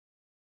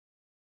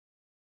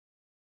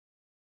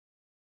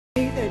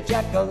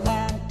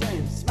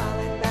jack-o'-lantern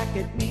smiling back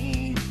at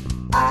me.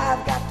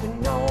 I've got to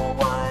know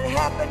what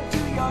happened to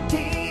your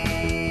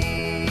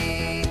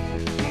teeth.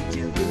 Did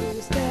you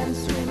lose them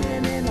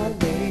swimming in a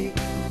lake?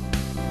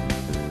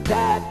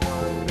 That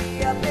would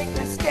be a big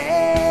mistake.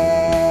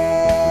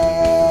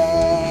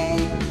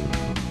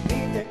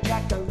 Leave the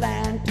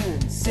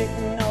jack-o'-lantern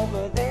sitting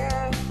over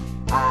there.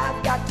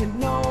 I've got to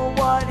know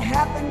what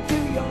happened to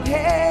your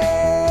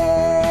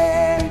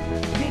hair.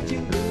 Did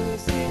you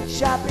lose it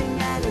shopping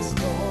at a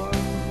store?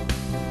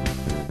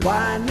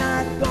 Why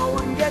not go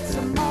and get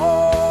some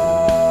more?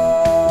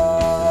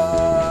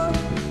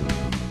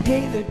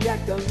 Hey, the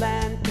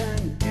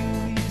jack-o'-lantern, do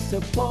you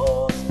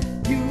suppose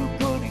you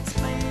could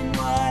explain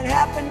what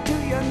happened to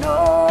your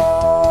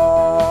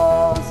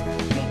nose?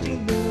 Did you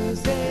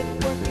lose it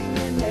working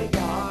in the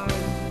yard?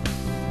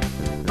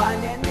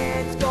 Finding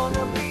it's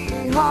gonna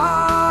be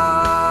hard.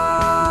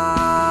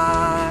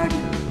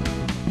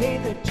 Hey,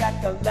 the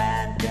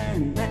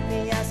jack-o'-lantern, let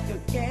me ask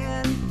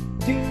again,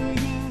 do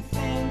you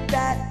think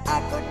that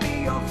I could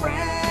be your friend?